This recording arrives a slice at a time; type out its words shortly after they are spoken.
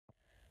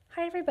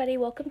Hi everybody,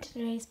 welcome to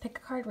today's Pick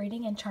a Card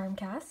reading and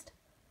Charmcast.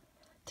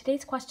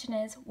 Today's question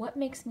is, what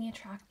makes me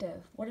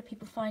attractive? What do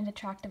people find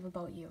attractive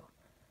about you?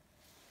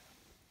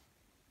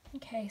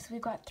 Okay, so we've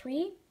got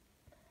three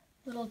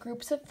little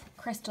groups of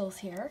crystals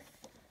here.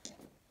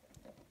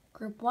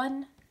 Group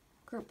 1,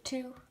 Group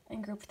 2,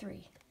 and Group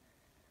 3.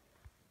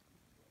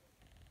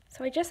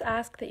 So I just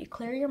ask that you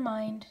clear your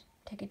mind,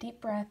 take a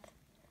deep breath,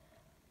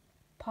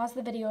 pause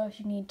the video if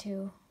you need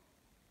to,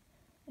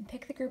 and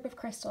pick the group of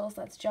crystals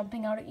that's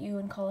jumping out at you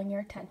and calling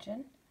your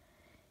attention.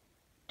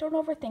 Don't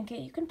overthink it.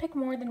 You can pick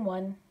more than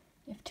one.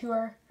 If two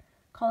are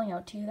calling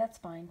out to you, that's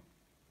fine.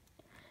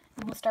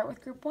 And we'll start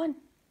with group 1.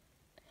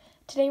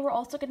 Today we're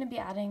also going to be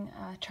adding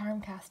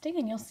charm casting,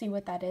 and you'll see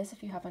what that is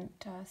if you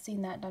haven't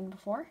seen that done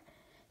before.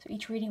 So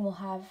each reading will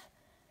have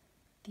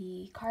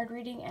the card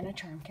reading and a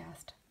charm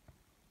cast.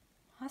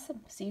 Awesome.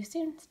 See you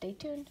soon. Stay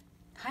tuned.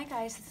 Hi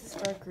guys, this is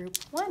for group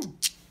 1.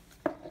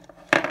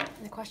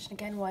 And the question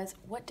again was,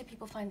 what do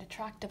people find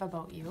attractive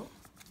about you?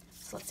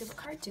 So let's see what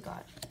cards you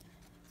got.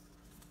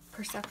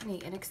 Persephone,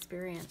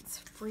 inexperience.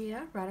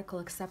 Freya, radical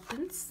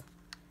acceptance.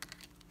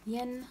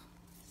 Yin,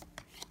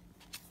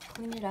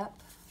 clean it up.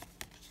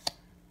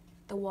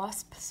 The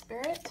wasp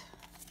spirit.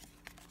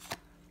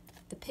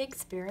 The pig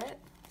spirit.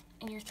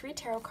 And your 3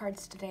 tarot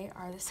cards today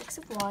are the Six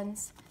of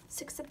Wands,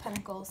 Six of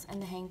Pentacles, and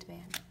the Hanged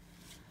Man.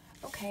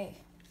 Okay.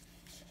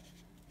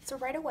 So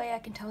right away I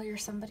can tell you're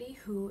somebody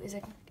who is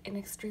an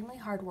extremely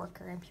hard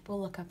worker and people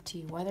look up to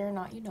you. Whether or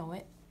not you know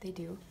it, they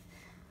do.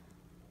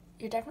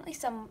 You're definitely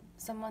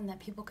someone that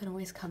people can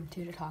always come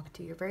to talk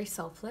to. You're very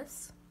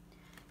selfless.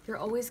 You're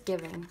always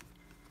giving.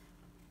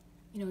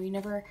 You know,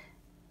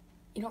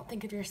 you don't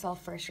think of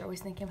yourself first. You're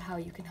always thinking of how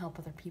you can help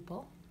other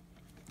people.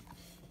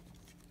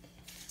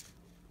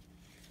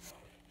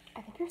 I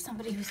think you're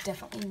somebody who's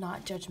definitely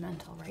not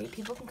judgmental, right?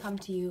 People can come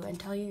to you and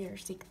tell you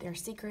their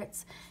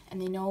secrets,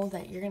 and they know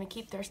that you're going to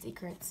keep their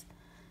secrets.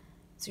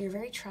 So you're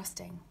very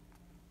trusting.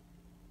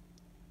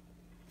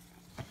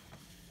 Yeah,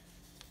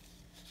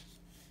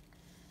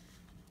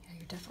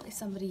 you're definitely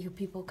somebody who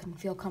people can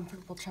feel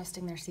comfortable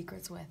trusting their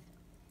secrets with.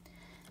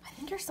 I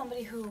think you're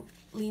somebody who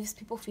leaves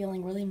people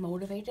feeling really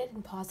motivated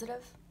and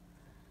positive.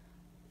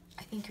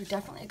 I think you're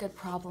definitely a good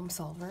problem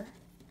solver,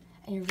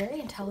 and you're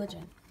very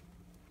intelligent.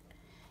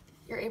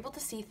 You're able to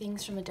see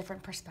things from a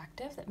different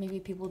perspective that maybe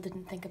people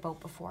didn't think about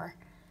before.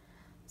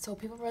 So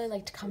people really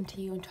like to come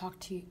to you and talk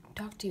to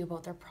you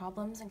about their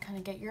problems and kind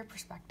of get your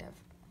perspective.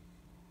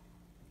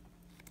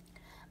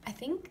 I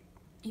think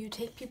you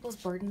take people's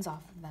burdens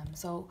off of them.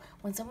 So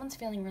when someone's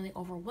feeling really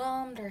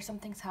overwhelmed or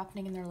something's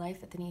happening in their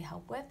life that they need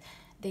help with,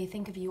 they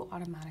think of you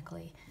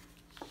automatically.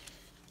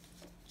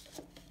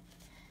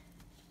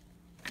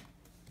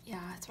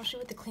 Yeah, especially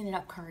with the clean it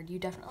up card. You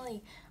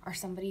definitely are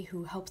somebody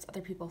who helps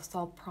other people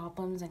solve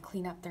problems and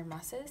clean up their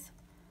messes.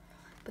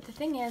 But the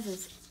thing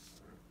is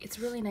it's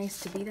really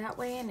nice to be that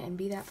way and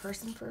be that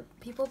person for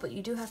people, but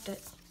you do have to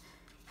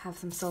have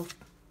some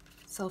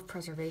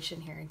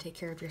self-preservation here and take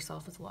care of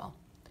yourself as well.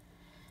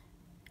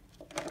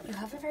 You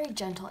have a very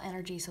gentle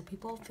energy, so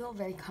people feel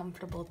very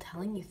comfortable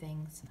telling you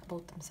things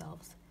about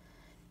themselves.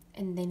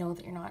 And they know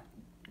that you're not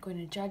going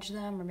to judge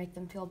them or make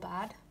them feel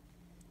bad.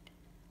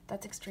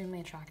 That's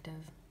extremely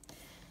attractive.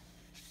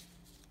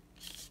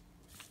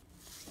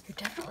 You're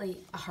definitely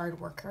a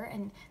hard worker,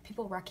 and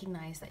people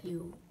recognize that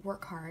you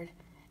work hard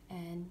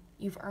and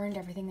you've earned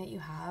everything that you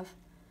have.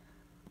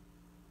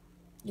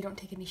 You don't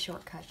take any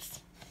shortcuts.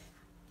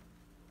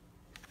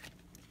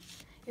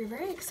 You're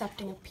very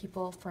accepting of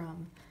people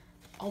from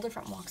all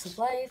different walks of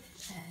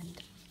life,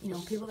 and you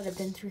know, people that have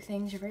been through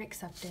things. You're very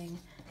accepting.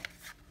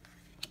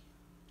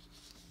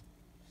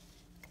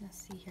 Let's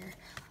see here.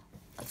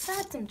 Let's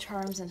add some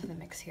charms into the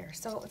mix here.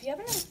 So if you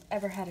haven't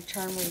ever had a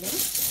charm reading,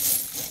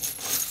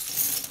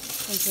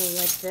 you'll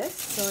like this.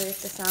 Sorry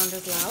if the sound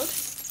is loud.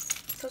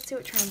 So let's see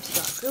what charms you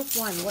got. Group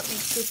 1. What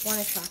makes group 1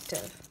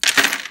 attractive?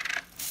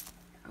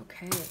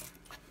 Okay.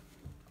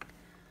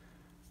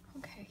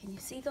 Okay, can you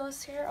see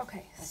those here?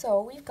 Okay,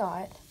 so we've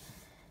got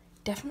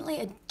definitely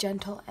a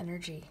gentle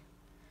energy.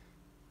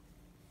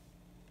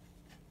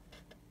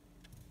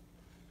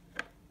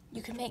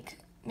 You can make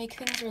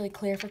things really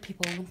clear for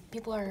people when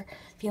people are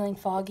feeling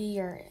foggy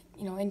or,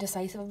 you know,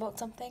 indecisive about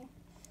something.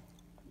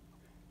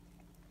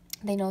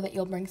 They know that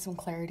you'll bring some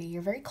clarity.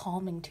 You're very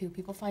calming too.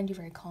 People find you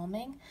very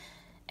calming,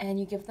 and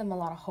you give them a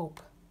lot of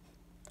hope.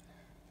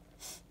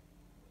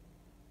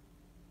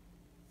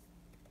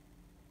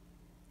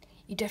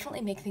 You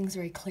definitely make things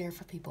very clear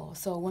for people.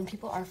 So when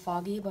people are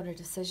foggy about a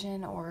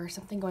decision or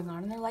something going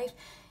on in their life,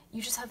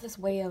 you just have this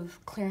way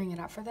of clearing it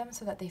up for them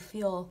so that they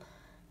feel,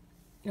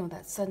 you know,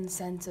 that sudden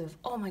sense of,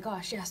 oh my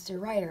gosh, yes, you're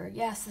right, or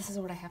yes, this is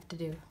what I have to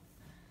do.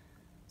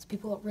 So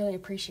people really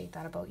appreciate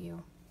that about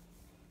you.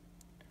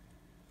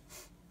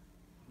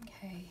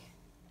 Okay.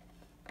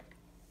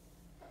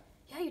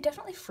 Yeah, you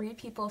definitely free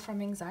people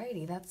from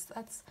anxiety. That's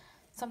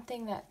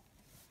something that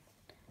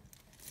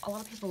a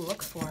lot of people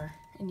look for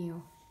in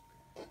you.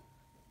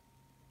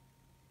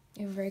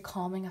 You have a very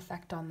calming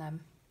effect on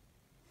them.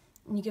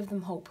 And you give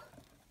them hope.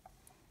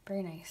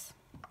 Very nice.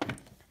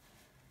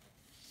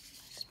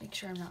 make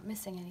sure I'm not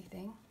missing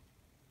anything.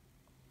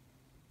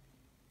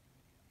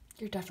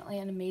 You're definitely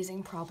an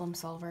amazing problem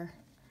solver.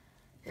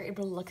 You're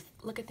able to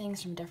look at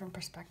things from a different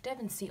perspective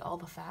and see all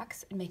the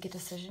facts and make a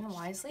decision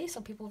wisely,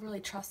 so people really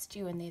trust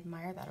you and they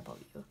admire that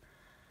about you.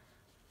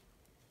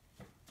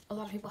 A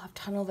lot of people have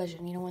tunnel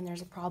vision. You know, when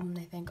there's a problem,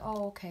 they think,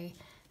 oh, okay.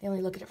 They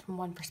only look at it from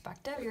one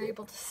perspective. You're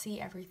able to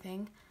see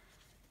everything.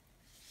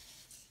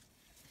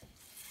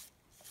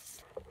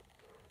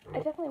 I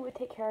definitely would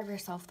take care of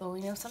yourself, though.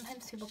 You know,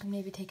 sometimes people can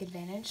maybe take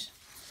advantage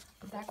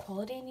of that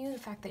quality in you, the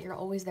fact that you're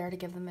always there to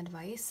give them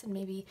advice, and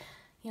maybe,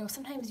 you know,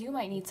 sometimes you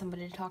might need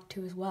somebody to talk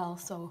to as well.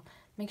 So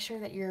make sure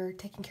that you're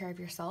taking care of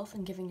yourself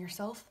and giving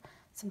yourself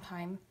some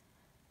time.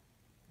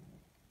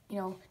 You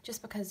know,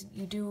 just because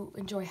you do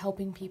enjoy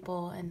helping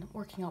people and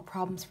working out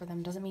problems for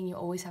them doesn't mean you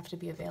always have to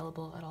be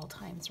available at all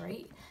times,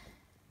 right?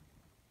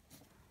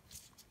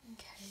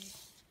 Okay.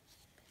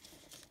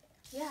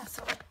 Yeah,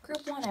 so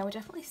group 1, I would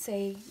definitely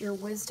say your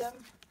wisdom,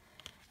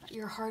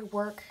 your hard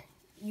work,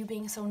 you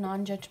being so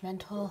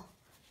non-judgmental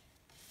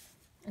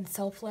and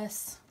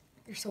selfless,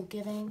 you're so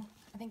giving.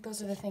 I think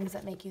those are the things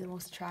that make you the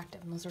most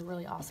attractive, and those are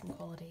really awesome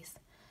qualities.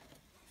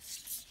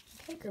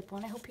 Okay, group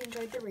 1, I hope you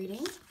enjoyed the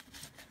reading.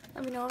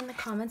 Let me know in the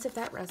comments if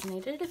that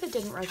resonated. If it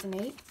didn't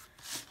resonate,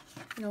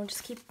 you know,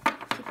 just keep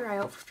your eye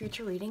out for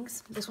future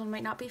readings. This one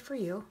might not be for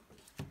you.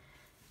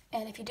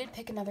 And if you did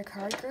pick another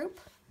card group,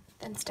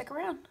 then stick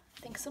around.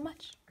 Thanks so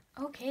much.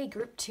 Okay,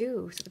 group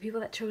 2. So the people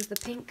that chose the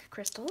pink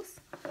crystals,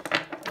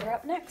 they're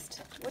up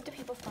next. What do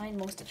people find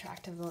most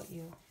attractive about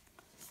you?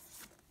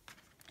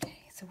 Okay,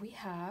 so we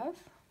have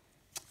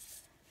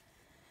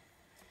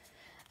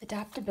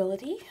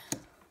adaptability,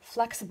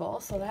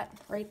 flexible, so that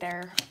right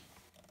there,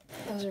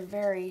 those are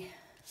very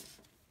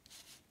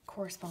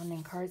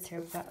corresponding cards here.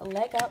 We've got a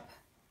leg up,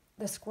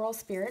 the squirrel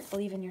spirit,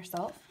 believe in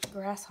yourself,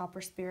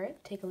 grasshopper spirit,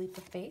 take a leap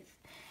of faith,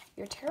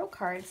 your tarot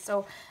cards.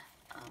 So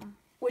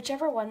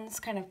whichever ones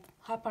kind of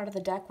hop out of the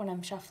deck when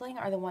I'm shuffling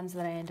are the ones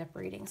that I end up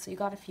reading. So you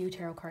got a few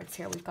tarot cards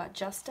here. We've got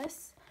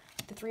Justice,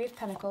 the Three of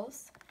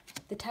Pentacles,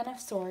 the Ten of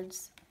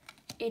Swords,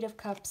 Eight of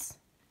Cups,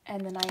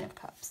 and the Nine of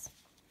Cups.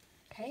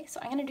 Okay,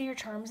 so I'm going to do your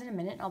charms in a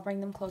minute. I'll bring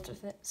them closer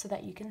so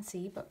that you can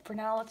see. But for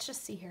now, let's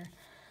just see here.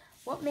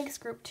 What makes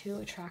group 2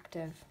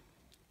 attractive?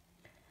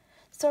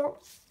 So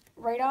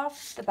right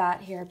off the bat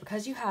here,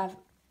 because you have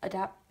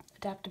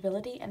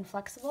adaptability and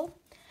flexible,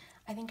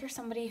 I think you're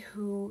somebody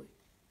who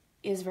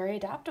is very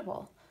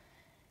adaptable.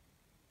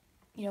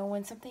 You know,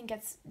 when something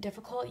gets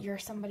difficult, you're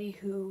somebody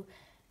who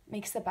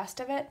makes the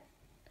best of it.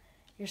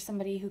 You're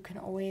somebody who can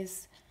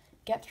always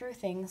get through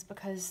things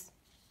because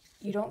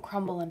you don't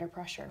crumble under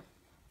pressure.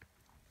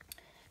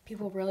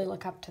 People really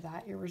look up to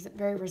that. You're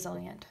very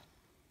resilient.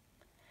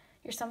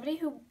 You're somebody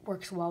who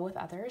works well with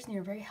others, and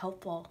you're very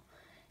helpful,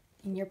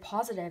 and you're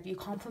positive. You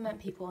compliment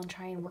people and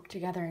try and work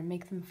together and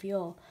make them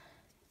feel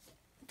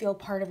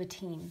part of a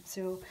team.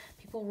 So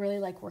people really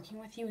like working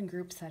with you in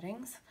group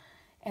settings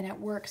and at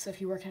work. So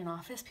if you work in an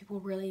office, people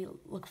really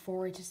look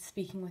forward to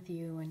speaking with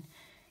you, and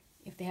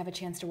if they have a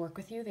chance to work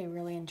with you, they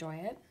really enjoy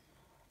it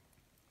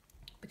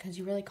because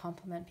you really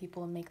compliment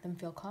people and make them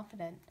feel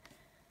confident.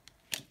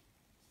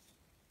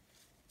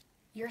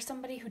 You're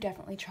somebody who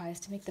definitely tries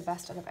to make the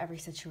best out of every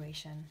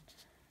situation.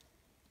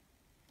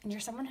 And you're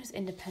someone who's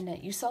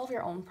independent. You solve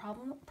your own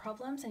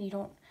problems, and you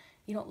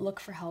don't look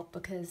for help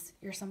because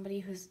you're somebody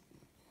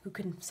who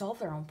can solve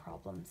their own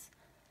problems.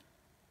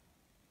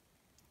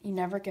 You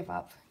never give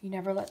up. You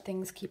never let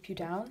things keep you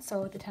down.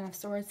 So with the Ten of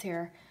Swords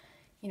here,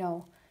 you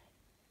know,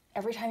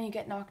 every time you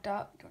get knocked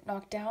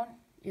down,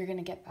 you're going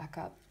to get back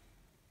up.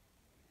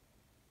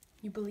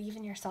 You believe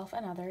in yourself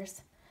and others.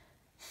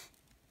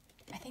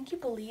 I think you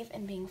believe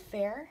in being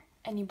fair,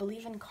 and you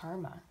believe in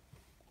karma,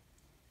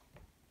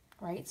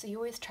 right? So you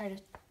always try to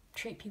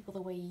treat people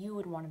the way you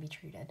would want to be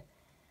treated.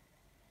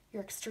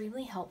 You're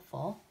extremely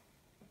helpful.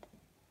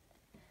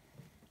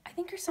 I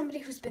think you're somebody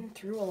who's been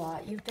through a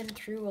lot. You've been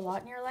through a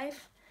lot in your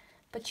life,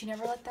 but you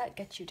never let that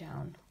get you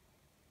down.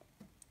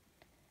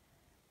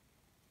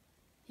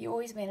 You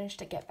always manage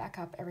to get back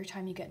up every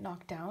time you get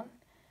knocked down,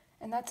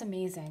 and that's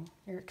amazing.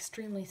 You're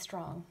extremely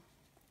strong.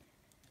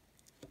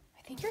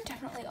 I think you're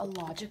definitely a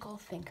logical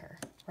thinker,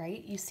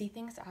 right? You see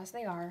things as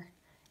they are.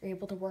 You're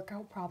able to work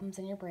out problems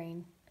in your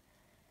brain.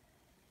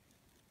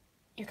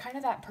 You're kind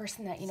of that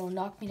person that, you know,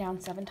 knock me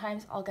down 7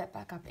 times, I'll get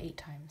back up 8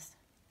 times.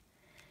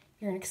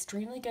 You're an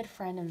extremely good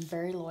friend and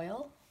very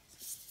loyal,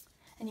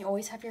 and you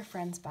always have your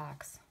friends'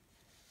 backs.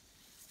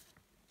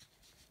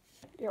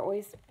 You're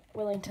always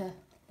willing to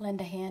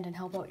lend a hand and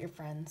help out your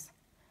friends.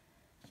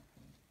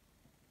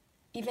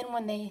 Even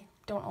when they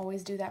don't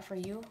always do that for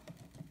you,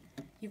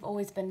 you've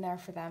always been there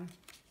for them.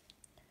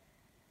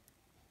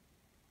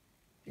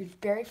 You're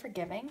very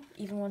forgiving,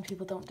 even when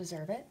people don't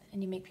deserve it,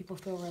 and you make people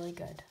feel really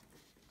good.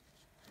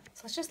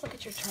 So let's just look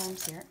at your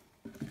charms here.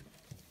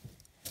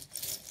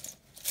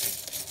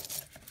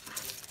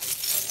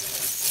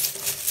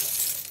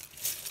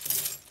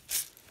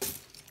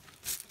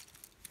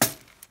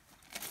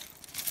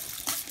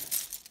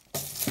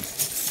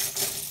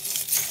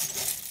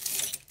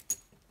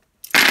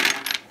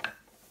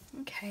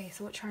 Okay,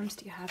 so what charms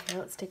do you have here?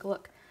 Let's take a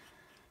look.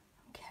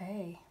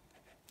 Okay.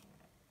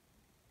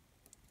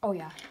 Oh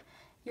yeah,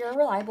 you're a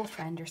reliable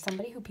friend. You're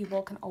somebody who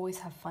people can always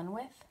have fun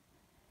with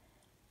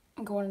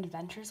and go on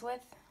adventures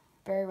with.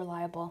 Very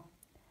reliable.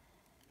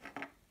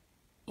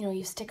 You know,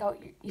 you stick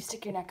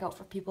your neck out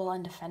for people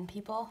and defend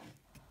people.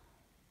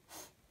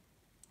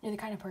 You're the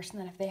kind of person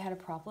that if they had a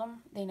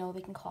problem, they know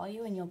they can call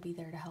you and you'll be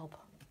there to help.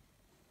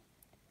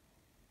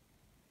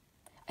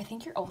 I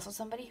think you're also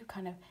somebody who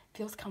kind of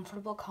feels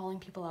comfortable calling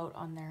people out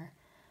on their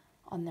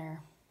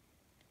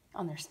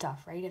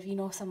stuff, right? If you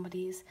know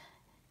somebody's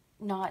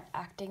not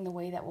acting the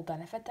way that will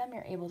benefit them,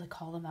 you're able to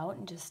call them out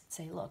and just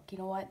say, look, you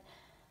know what?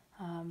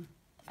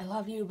 I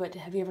love you, but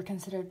have you ever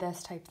considered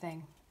this type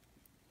thing?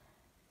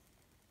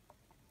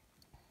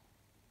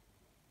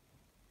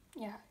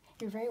 Yeah,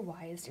 you're very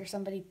wise. You're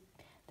somebody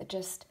that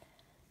just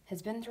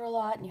has been through a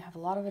lot and you have a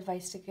lot of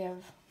advice to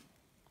give.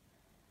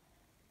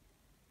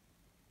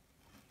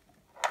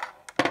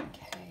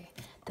 Okay,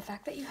 the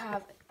fact that you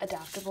have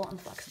adaptable and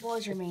flexible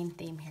is your main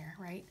theme here,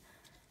 right?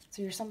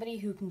 So you're somebody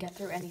who can get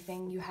through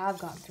anything. You have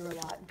gone through a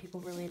lot and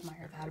people really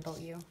admire that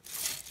about you.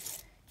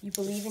 You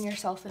believe in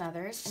yourself and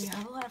others and you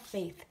have a lot of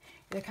faith.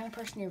 You're the kind of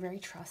person, you're very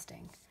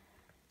trusting.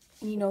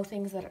 And you know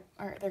things that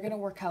they're going to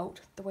work out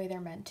the way they're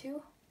meant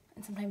to.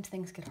 And sometimes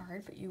things get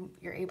hard, but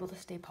you're able to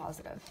stay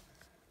positive.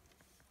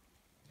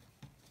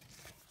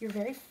 You're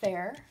very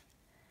fair,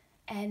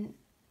 and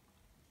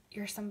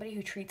you're somebody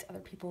who treats other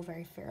people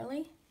very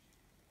fairly.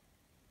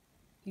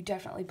 You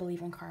definitely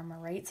believe in karma,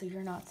 right? So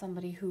you're not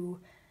somebody who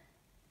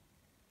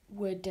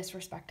would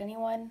disrespect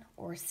anyone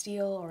or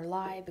steal or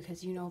lie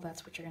because you know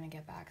that's what you're going to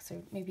get back.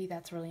 So maybe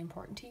that's really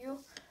important to you.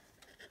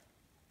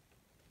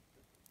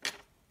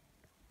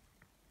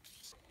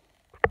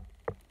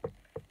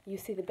 You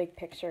see the big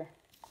picture.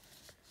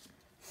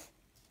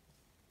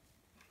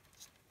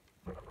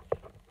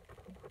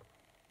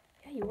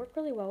 Yeah, you work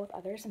really well with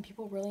others and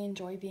people really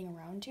enjoy being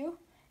around you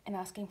and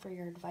asking for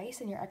your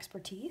advice and your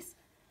expertise.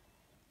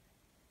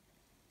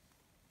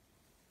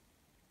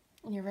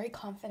 And you're very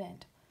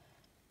confident.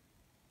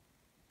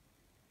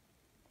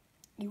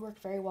 You work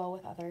very well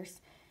with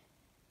others.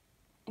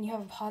 And you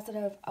have a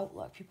positive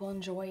outlook. People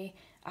enjoy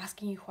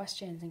asking you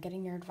questions and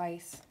getting your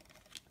advice.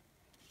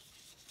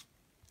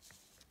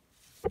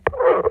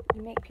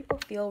 You make people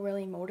feel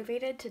really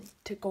motivated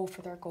to go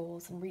for their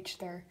goals and reach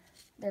their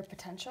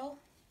potential.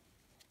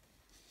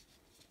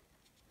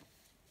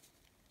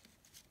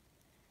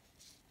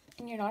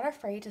 And you're not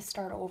afraid to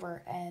start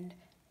over and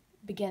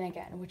begin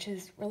again, which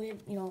is really,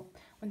 you know,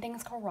 when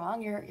things go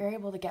wrong, you're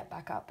able to get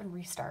back up and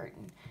restart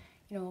and,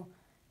 you know,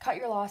 cut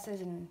your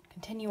losses and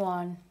continue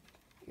on.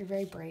 You're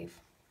very brave.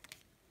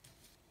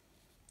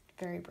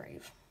 Very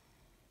brave.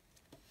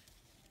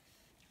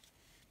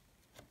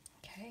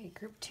 Okay,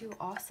 group 2,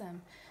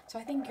 awesome. So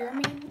I think your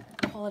main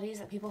qualities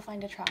that people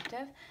find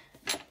attractive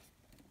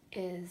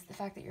is the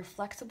fact that you're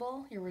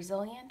flexible, you're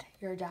resilient,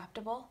 you're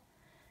adaptable,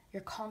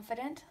 you're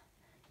confident,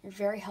 you're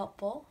very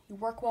helpful, you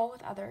work well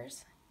with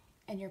others,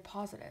 and you're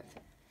positive.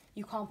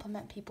 You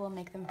compliment people and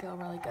make them feel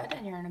really good,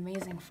 and you're an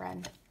amazing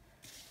friend.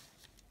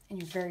 And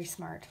you're very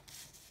smart.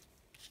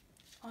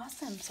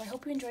 Awesome. So I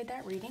hope you enjoyed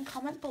that reading.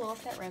 Comment below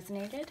if that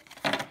resonated.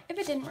 If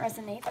it didn't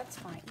resonate, that's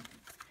fine.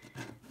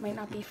 It might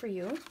not be for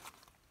you.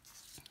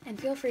 And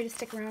feel free to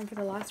stick around for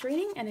the last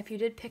reading. And if you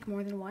did pick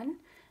more than one,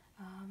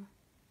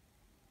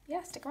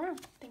 yeah, stick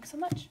around. Thanks so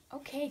much.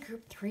 Okay,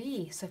 group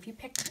 3. So if you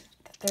picked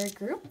the third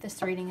group,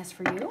 this reading is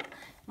for you.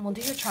 And we'll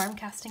do your charm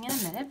casting in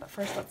a minute. But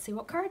first, let's see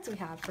what cards we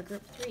have for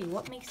group 3.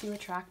 What makes you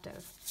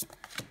attractive?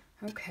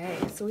 Okay,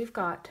 so we've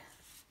got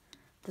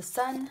the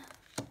Sun,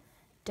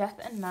 Death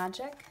and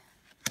Magic,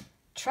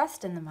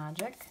 Trust in the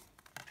Magic,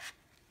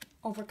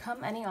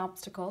 Overcome any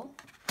obstacle,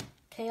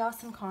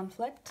 Chaos and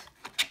Conflict,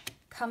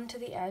 Come to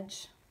the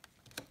Edge,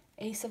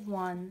 Ace of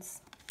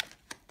Wands,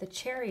 the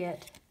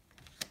Chariot,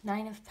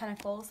 9 of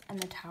Pentacles,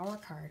 and the Tower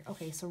card.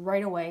 Okay, so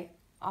right away,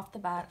 off the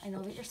bat, I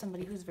know that you're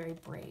somebody who's very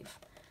brave.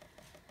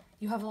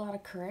 You have a lot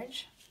of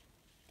courage,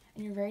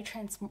 and you're very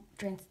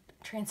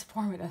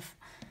transformative.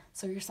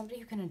 So you're somebody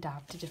who can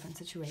adapt to different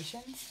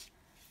situations,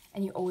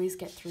 and you always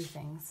get through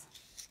things.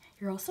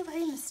 You're also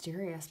very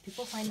mysterious.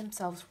 People find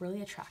themselves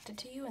really attracted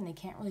to you, and they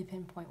can't really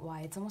pinpoint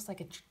why. It's almost like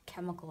a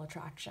chemical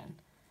attraction.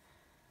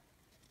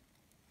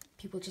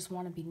 People just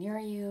want to be near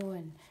you,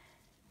 and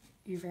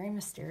you're very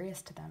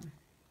mysterious to them.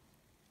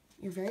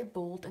 You're very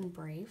bold and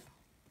brave.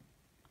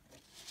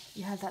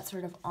 You have that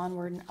sort of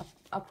onward and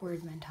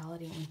upward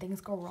mentality. When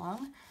things go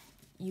wrong,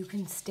 you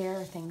can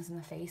stare things in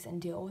the face and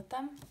deal with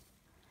them.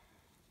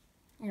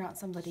 You're not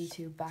somebody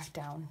to back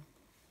down.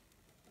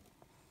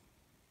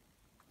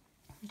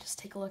 Just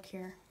take a look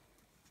here.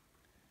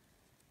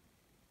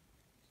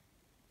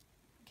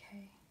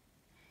 Okay.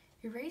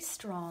 You're very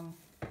strong.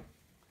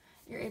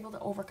 You're able to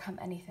overcome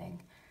anything,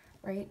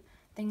 right?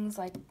 Things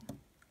like,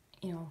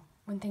 you know,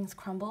 when things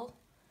crumble,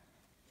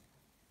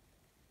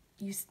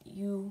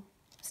 you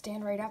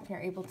stand right up and you're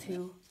able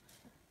to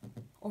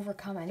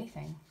overcome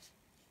anything.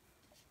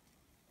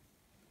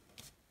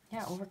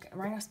 Yeah,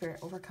 Rhino Spirit,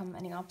 overcome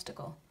any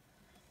obstacle.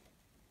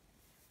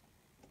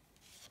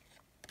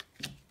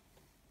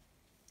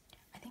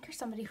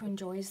 somebody who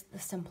enjoys the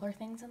simpler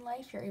things in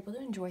life. You're able to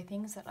enjoy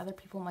things that other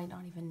people might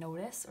not even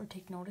notice or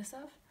take notice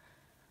of.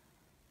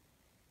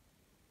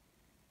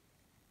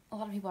 A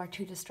lot of people are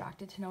too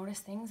distracted to notice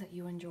things that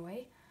you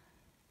enjoy.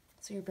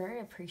 So you're very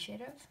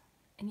appreciative.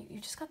 And you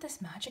just got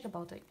this magic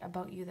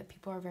about you that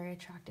people are very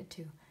attracted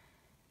to.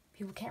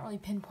 People can't really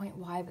pinpoint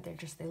why, but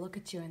they look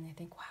at you and they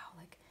think, wow,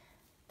 like,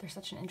 they're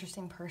such an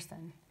interesting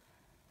person.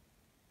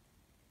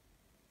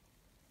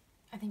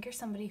 I think you're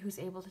somebody who's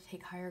able to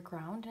take higher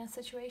ground in a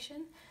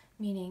situation,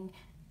 meaning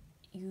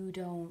you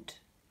don't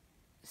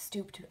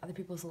stoop to other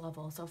people's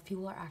level. So if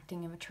people are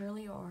acting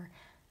immaturely or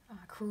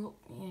cruel,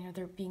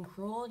 they're being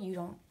cruel, you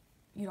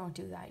don't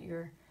do that.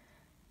 You're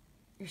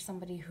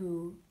somebody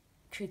who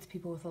treats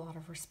people with a lot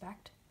of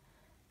respect.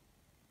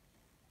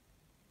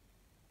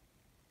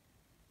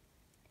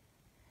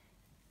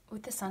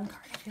 With the Sun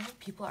card, I feel like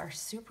people are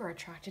super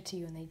attracted to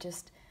you and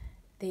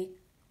they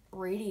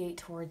radiate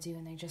towards you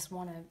and they just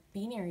want to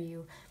be near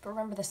you. But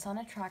remember, the Sun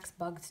attracts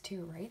bugs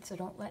too, right? So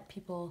don't let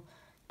people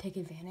take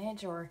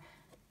advantage, or,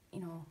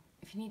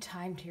 if you need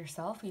time to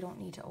yourself, you don't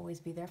need to always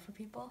be there for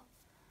people.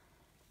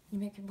 You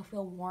make people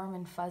feel warm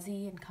and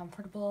fuzzy and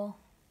comfortable,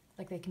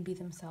 like they can be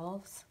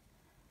themselves.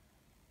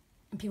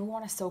 And people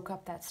want to soak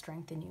up that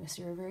strength in you.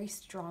 So you're a very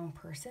strong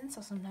person.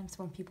 So sometimes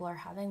when people are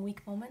having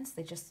weak moments,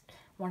 they just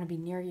want to be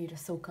near you to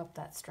soak up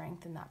that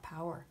strength and that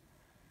power.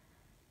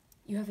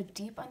 You have a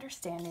deep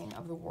understanding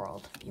of the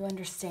world. You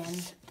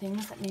understand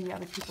things that maybe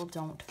other people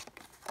don't.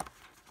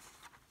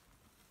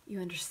 You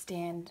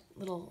understand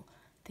little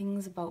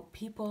things about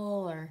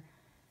people, or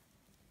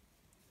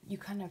you're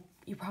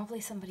probably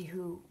somebody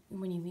who,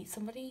 when you meet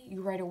somebody,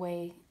 you right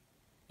away,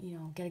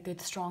 get a good,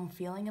 strong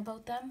feeling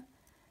about them.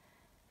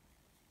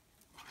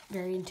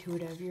 Very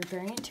intuitive. You're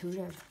very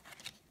intuitive.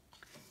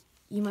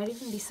 You might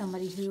even be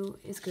somebody who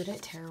is good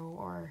at tarot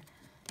or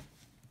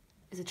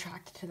is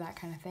attracted to that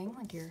kind of thing.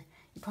 Like you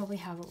probably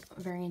have a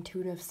very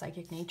intuitive,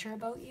 psychic nature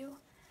about you,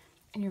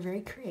 and you're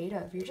very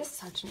creative. You're just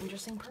such an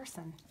interesting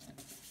person.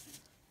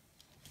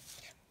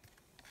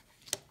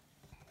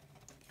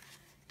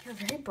 You're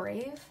very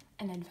brave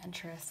and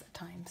adventurous at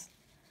times.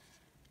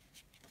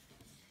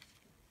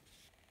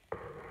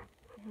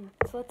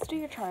 So let's do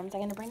your charms. I'm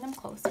going to bring them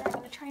closer. I'm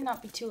going to try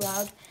not be too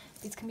loud.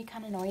 These can be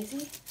kind of noisy,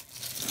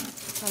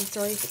 so I'm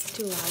sorry if it's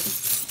too loud.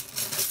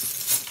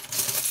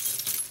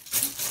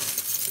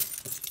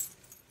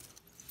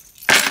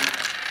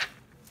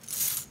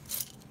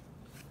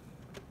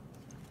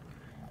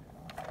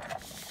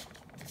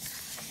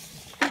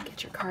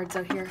 Get your cards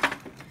out here.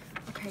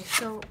 Okay,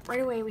 so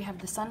right away we have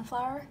the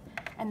Sunflower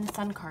and the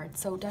Sun card.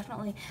 So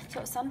definitely,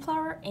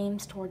 Sunflower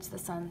aims towards the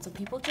sun, so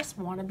people just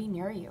want to be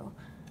near you.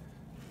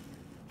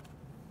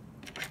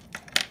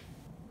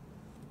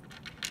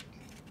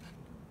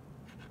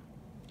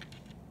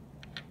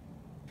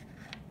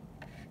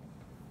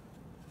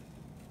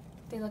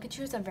 They look at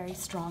you as a very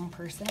strong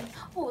person.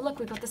 Oh, look,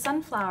 we've got the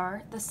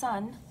Sunflower, the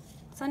Sun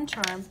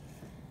charm,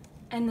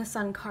 and the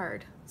Sun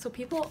card. So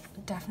people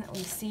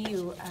definitely see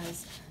you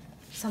as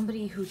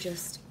somebody who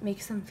just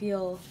makes them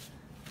feel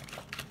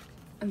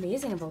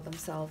amazing about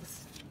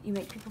themselves. You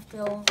make people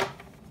feel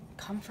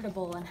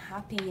comfortable and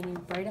happy, and you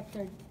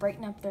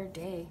brighten up their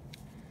day.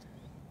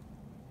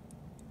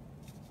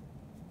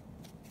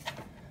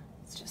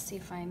 Let's just see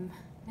if I'm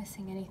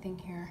missing anything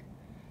here.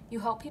 You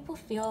help people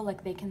feel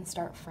like they can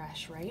start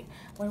fresh, right?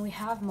 When we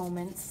have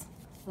moments,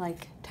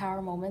 like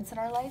tower moments in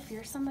our life,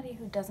 you're somebody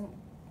who doesn't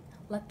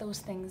let those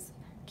things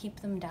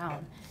keep them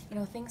down.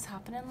 Things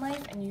happen in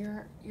life, and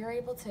you're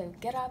able to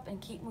get up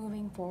and keep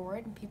moving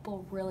forward, and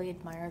people really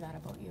admire that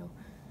about you.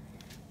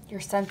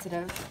 You're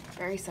sensitive,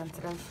 very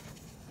sensitive.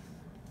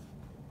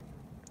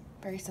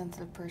 Very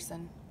sensitive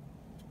person.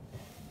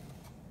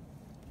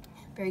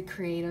 Very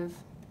creative.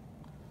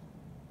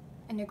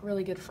 And a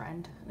really good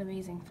friend, an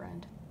amazing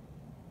friend.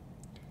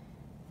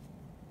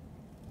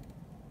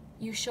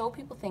 You show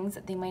people things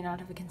that they might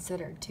not have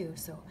considered too.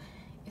 So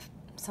if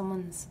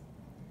someone's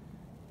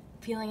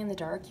feeling in the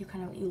dark, you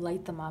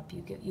light them up.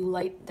 You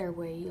light their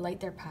way, you light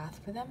their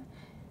path for them.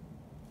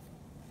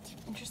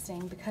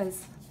 Interesting,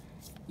 because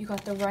you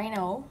got the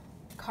Rhino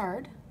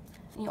card,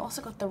 and you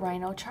also got the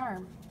Rhino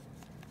charm.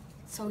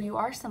 So you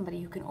are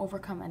somebody who can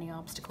overcome any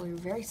obstacle. You're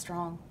very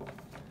strong.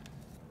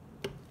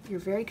 You're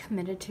very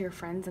committed to your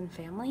friends and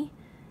family.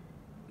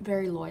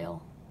 Very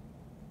loyal.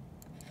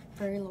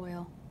 Very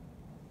loyal.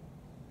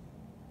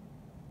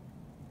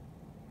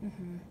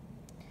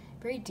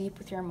 Very deep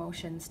with your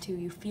emotions too.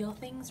 You feel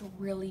things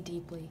really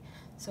deeply.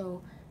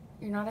 So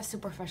you're not a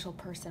superficial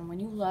person. When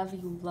you love,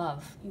 you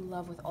love. You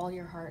love with all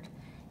your heart.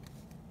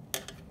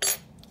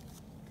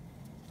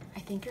 I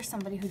think you're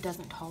somebody who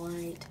doesn't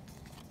tolerate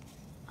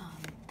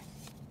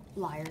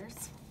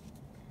liars,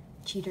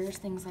 cheaters,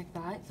 things like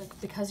that.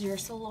 Because you're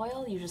so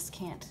loyal, you just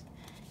can't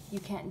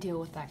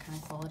deal with that kind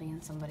of quality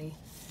in somebody.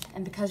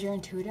 And because you're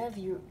intuitive,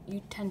 you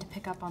tend to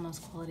pick up on those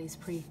qualities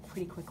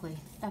pretty quickly.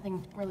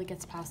 Nothing really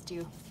gets past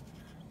you.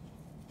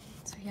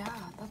 So yeah,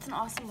 that's an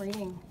awesome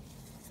reading.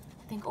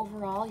 I think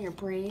overall you're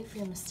brave,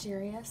 you're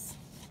mysterious,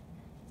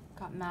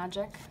 got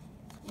magic,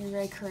 You're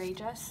very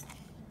courageous.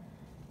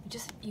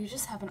 You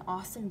just have an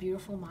awesome,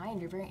 beautiful mind.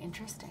 You're very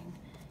interesting.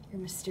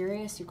 You're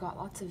mysterious. You've got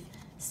lots of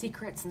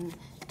secrets and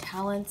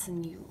talents,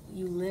 and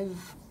you live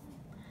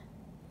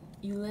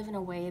in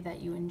a way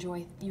that you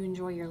enjoy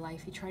your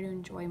life. You try to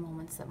enjoy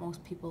moments that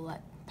most people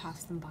let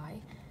pass them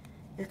by.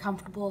 You're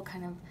comfortable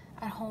kind of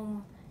at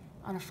home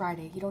on a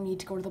Friday. You don't need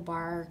to go to the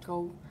bar,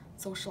 go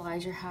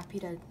socialize. You're happy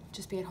to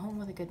just be at home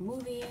with a good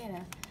movie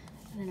and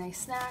a nice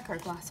snack or a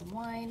glass of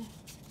wine.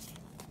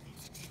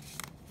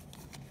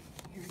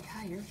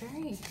 You're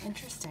very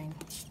interesting.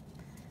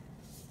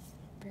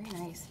 Very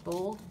nice.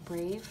 Bold,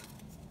 brave.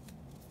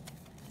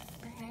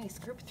 Very nice.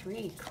 Group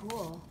 3.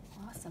 Cool.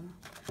 Awesome.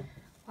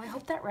 Well, I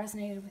hope that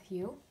resonated with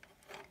you.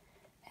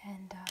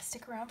 And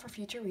stick around for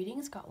future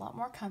readings. Got a lot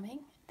more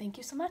coming. Thank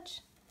you so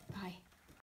much. Bye.